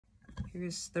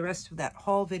Here's the rest of that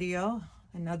haul video.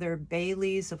 Another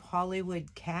Bailey's of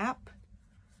Hollywood cap.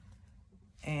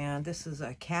 And this is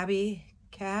a cabbie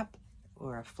cap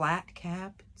or a flat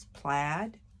cap. It's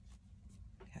plaid.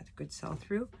 Had a good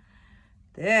sell-through.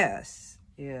 This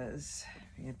is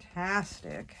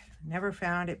fantastic. Never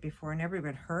found it before, never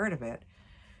even heard of it.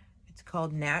 It's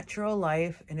called Natural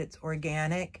Life and it's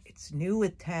organic. It's new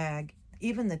with tag.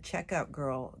 Even the checkout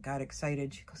girl got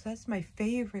excited. She goes, that's my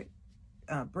favorite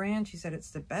brand. She said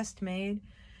it's the best made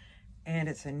and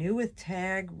it's a new with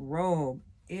tag robe.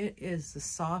 It is the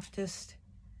softest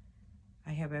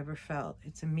I have ever felt.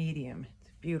 It's a medium.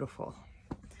 It's beautiful.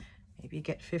 Maybe you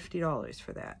get $50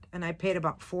 for that. And I paid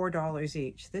about $4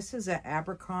 each. This is an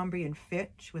Abercrombie and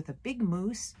Fitch with a big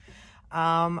moose.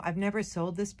 I've never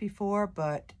sold this before,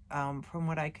 but from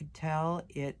what I could tell,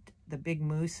 the big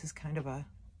moose is kind of a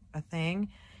thing.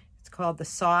 It's called the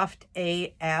Soft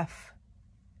AF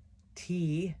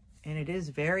Tee, and it is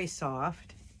very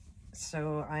soft.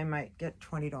 So I might get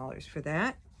 $20 for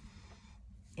that.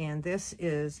 And this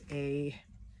is a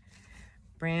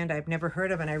brand I've never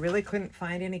heard of, and I really couldn't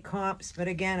find any comps, but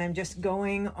again, I'm just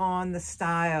going on the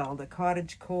style, the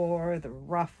cottagecore, the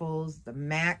ruffles, the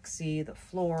maxi, the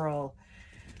floral,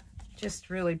 just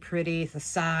really pretty. The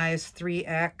size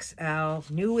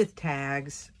 3XL, new with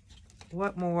tags.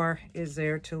 What more is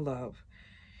there to love?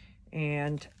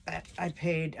 And I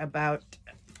paid about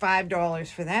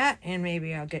 $5 for that, and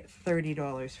maybe I'll get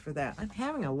 $30 for that. I'm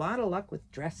having a lot of luck with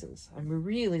dresses.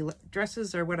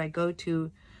 Dresses are what I go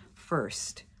to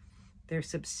first. They're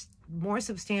more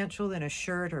substantial than a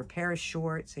shirt or a pair of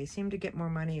shorts. They seem to get more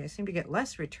money. I seem to get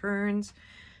less returns,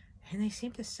 and they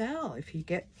seem to sell.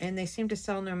 And they seem to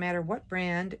sell no matter what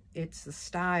brand. It's the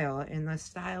style, and the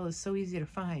style is so easy to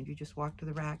find. You just walk to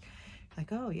the rack,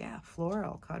 like, oh yeah,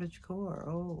 floral, cottagecore,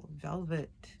 oh,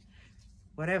 velvet,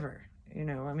 whatever. You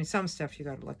know, I mean, some stuff you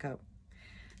got to look up.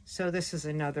 So this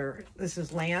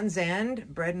is Land's End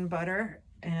bread and butter,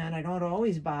 and I don't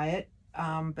always buy it.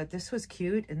 But this was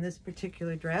cute, and this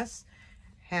particular dress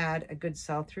had a good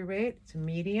sell-through rate. It's a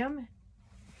medium,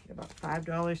 about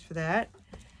 $5 for that.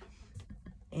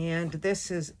 And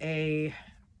this is a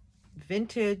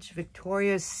vintage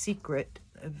Victoria's Secret.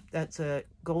 That's a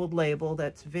gold label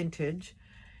that's vintage,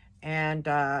 and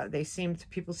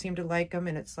people seem to like them.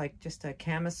 And it's like just a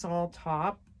camisole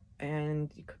top,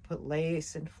 and you could put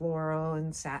lace and floral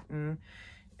and satin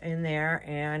in there,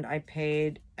 and I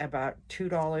paid about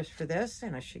 $2 for this,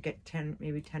 and I should get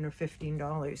maybe $10 or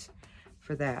 $15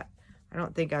 for that. I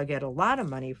don't think I'll get a lot of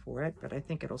money for it, but I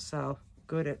think it'll sell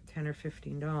good at $10 or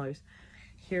 $15.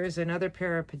 Here's another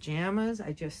pair of pajamas.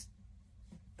 I just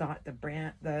thought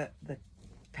the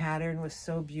pattern was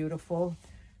so beautiful.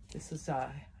 This is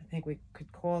I think we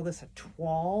could call this a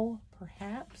toile,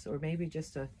 perhaps, or maybe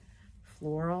just a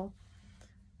floral.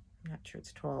 I'm not sure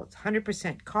it's toile. It's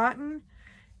 100% cotton.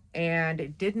 And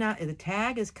it did not, the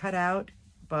tag is cut out,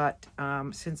 but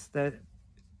since the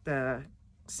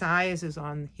size is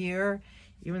on here,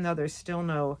 even though there's still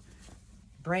no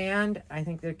brand, I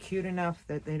think they're cute enough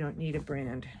that they don't need a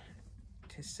brand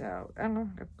to sell.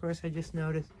 Of course, I just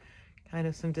noticed kind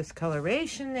of some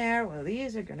discoloration there. Well,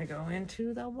 these are going to go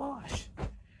into the wash.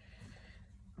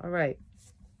 All right.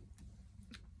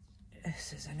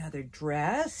 This is another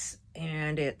dress,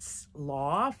 and it's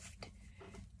Loft.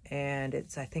 And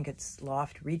I think it's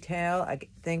Loft Retail. I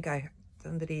think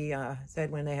somebody said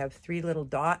when they have 3 little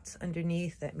dots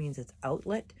underneath, that means it's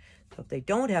outlet. So if they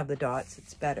don't have the dots,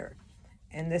 it's better.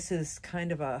 And this is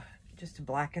kind of just a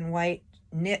black and white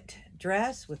knit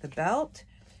dress with a belt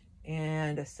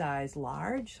and a size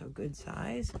large, so good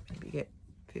size. Maybe get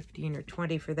 15 or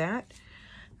 20 for that.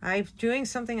 I'm doing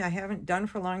something I haven't done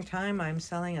for a long time. I'm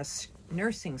selling a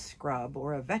nursing scrub,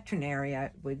 or a veterinary,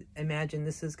 I would imagine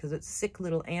this is, because it's sick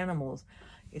little animals.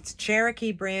 It's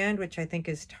Cherokee brand, which I think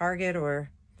is Target or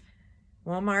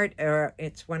Walmart, or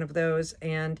it's one of those,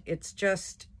 and it's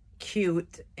just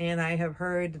cute, and I have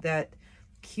heard that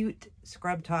cute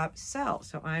scrub tops sell,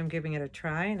 so I'm giving it a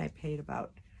try, and I paid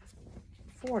about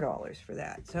 $4 for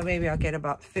that, so maybe I'll get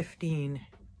about 15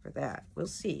 for that. We'll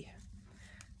see.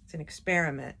 It's an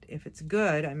experiment. If it's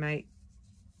good, I might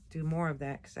do more of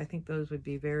that, because I think those would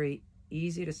be very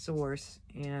easy to source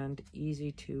and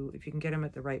easy to, if you can get them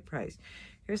at the right price.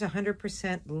 Here's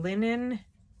 100% linen,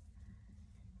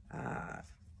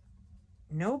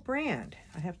 no brand.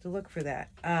 I have to look for that,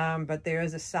 but there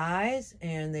is a size,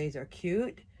 and these are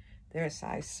cute. They're a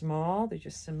size small. They're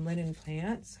just some linen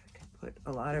pants. I could put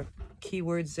a lot of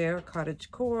keywords there: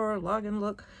 cottagecore, log and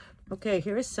look. Okay,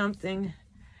 here's something.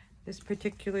 This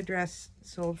particular dress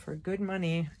sold for good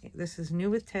money. This is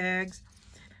new with tags.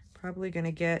 Probably going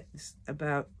to get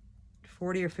about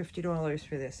 $40 or $50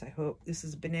 for this, I hope. This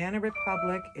is Banana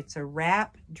Republic. It's a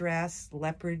wrap dress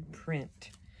leopard print.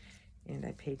 And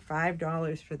I paid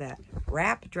 $5 for that.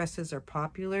 Wrap dresses are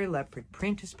popular. Leopard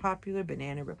print is popular.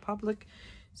 Banana Republic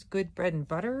is good bread and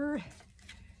butter.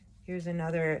 Here's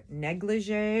another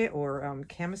negligee or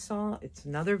camisole. It's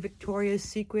another Victoria's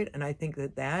Secret, and I think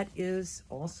that that is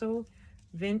also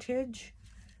vintage.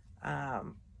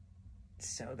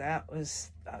 So that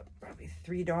was probably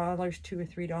 $3, $2 or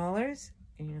 $3,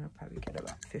 and I'll probably get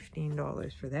about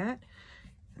 $15 for that.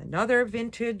 Another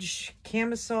vintage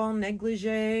camisole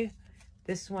negligee.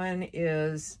 This one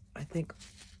is, I think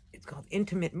it's called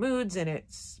Intimate Moods, and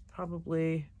it's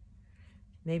probably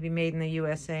maybe made in the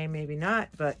USA, maybe not,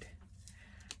 but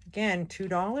again,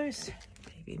 $2,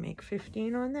 maybe make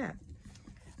 15 on that.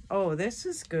 Oh, this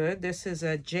is good. This is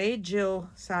a J. Jill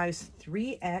size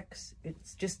 3X.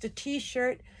 It's just a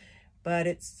t-shirt, but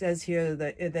it says here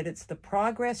that it's the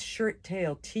Progress shirt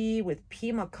tail tee with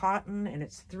Pima cotton, and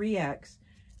it's 3X.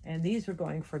 And these were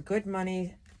going for good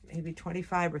money, maybe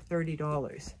 $25 or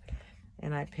 $30.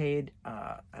 And I paid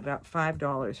about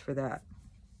 $5 for that.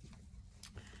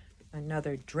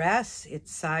 Another dress,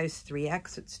 it's size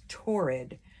 3X, it's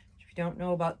Torrid. If you don't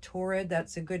know about Torrid,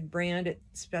 that's a good brand. It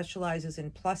specializes in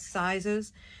plus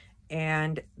sizes.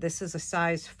 And this is a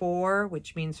size 4,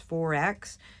 which means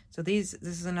 4X. So this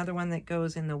is another one that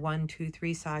goes in the 1, 2,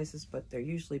 3 sizes, but they're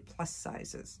usually plus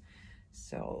sizes.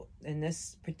 So in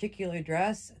this particular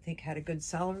dress, I think had a good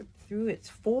sell through.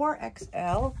 It's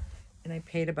 4XL, and I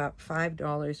paid about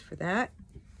 $5 for that.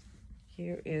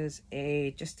 Here is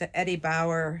just a Eddie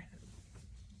Bauer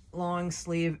long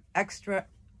sleeve extra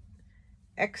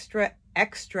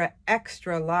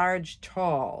large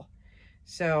tall.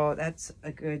 So that's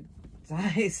a good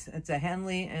size. It's a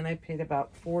Henley, and I paid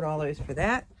about $4 for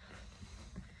that.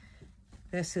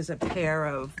 This is a pair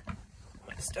of,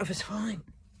 my stuff is falling,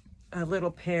 a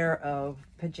little pair of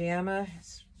pajama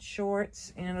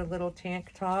shorts and a little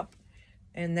tank top,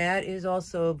 and that is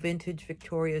also vintage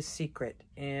Victoria's Secret,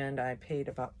 and I paid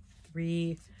about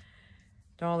 $3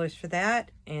 for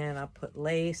that. And I'll put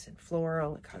lace and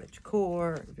floral and cottage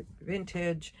core,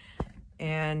 vintage,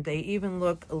 and they even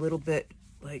look a little bit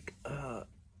like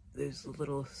there's a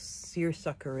little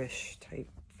seersucker-ish type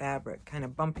fabric, kind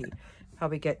of bumpy.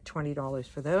 Probably get $20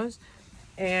 for those.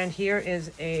 And here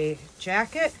is a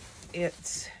jacket.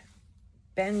 It's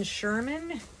Ben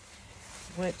Sherman,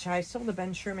 which I sold a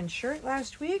Ben Sherman shirt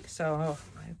last week, so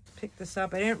I picked this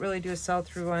up. I didn't really do a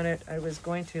sell-through on it. I was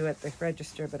going to at the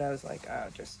register, but I was like, oh,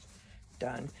 just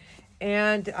done.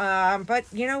 And but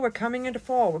you know, we're coming into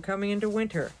fall, we're coming into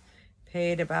winter.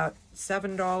 Paid about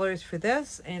 $7 for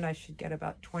this, and I should get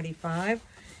about $25.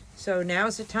 So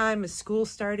now's the time, as school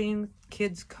starting,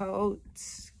 kids'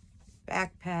 coats,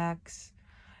 backpacks,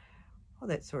 all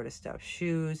that sort of stuff.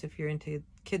 Shoes, if you're into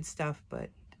kids stuff, but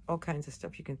all kinds of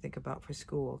stuff you can think about for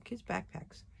school. Kids'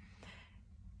 backpacks.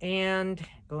 And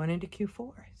going into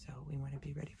Q4, so we want to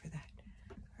be ready for that.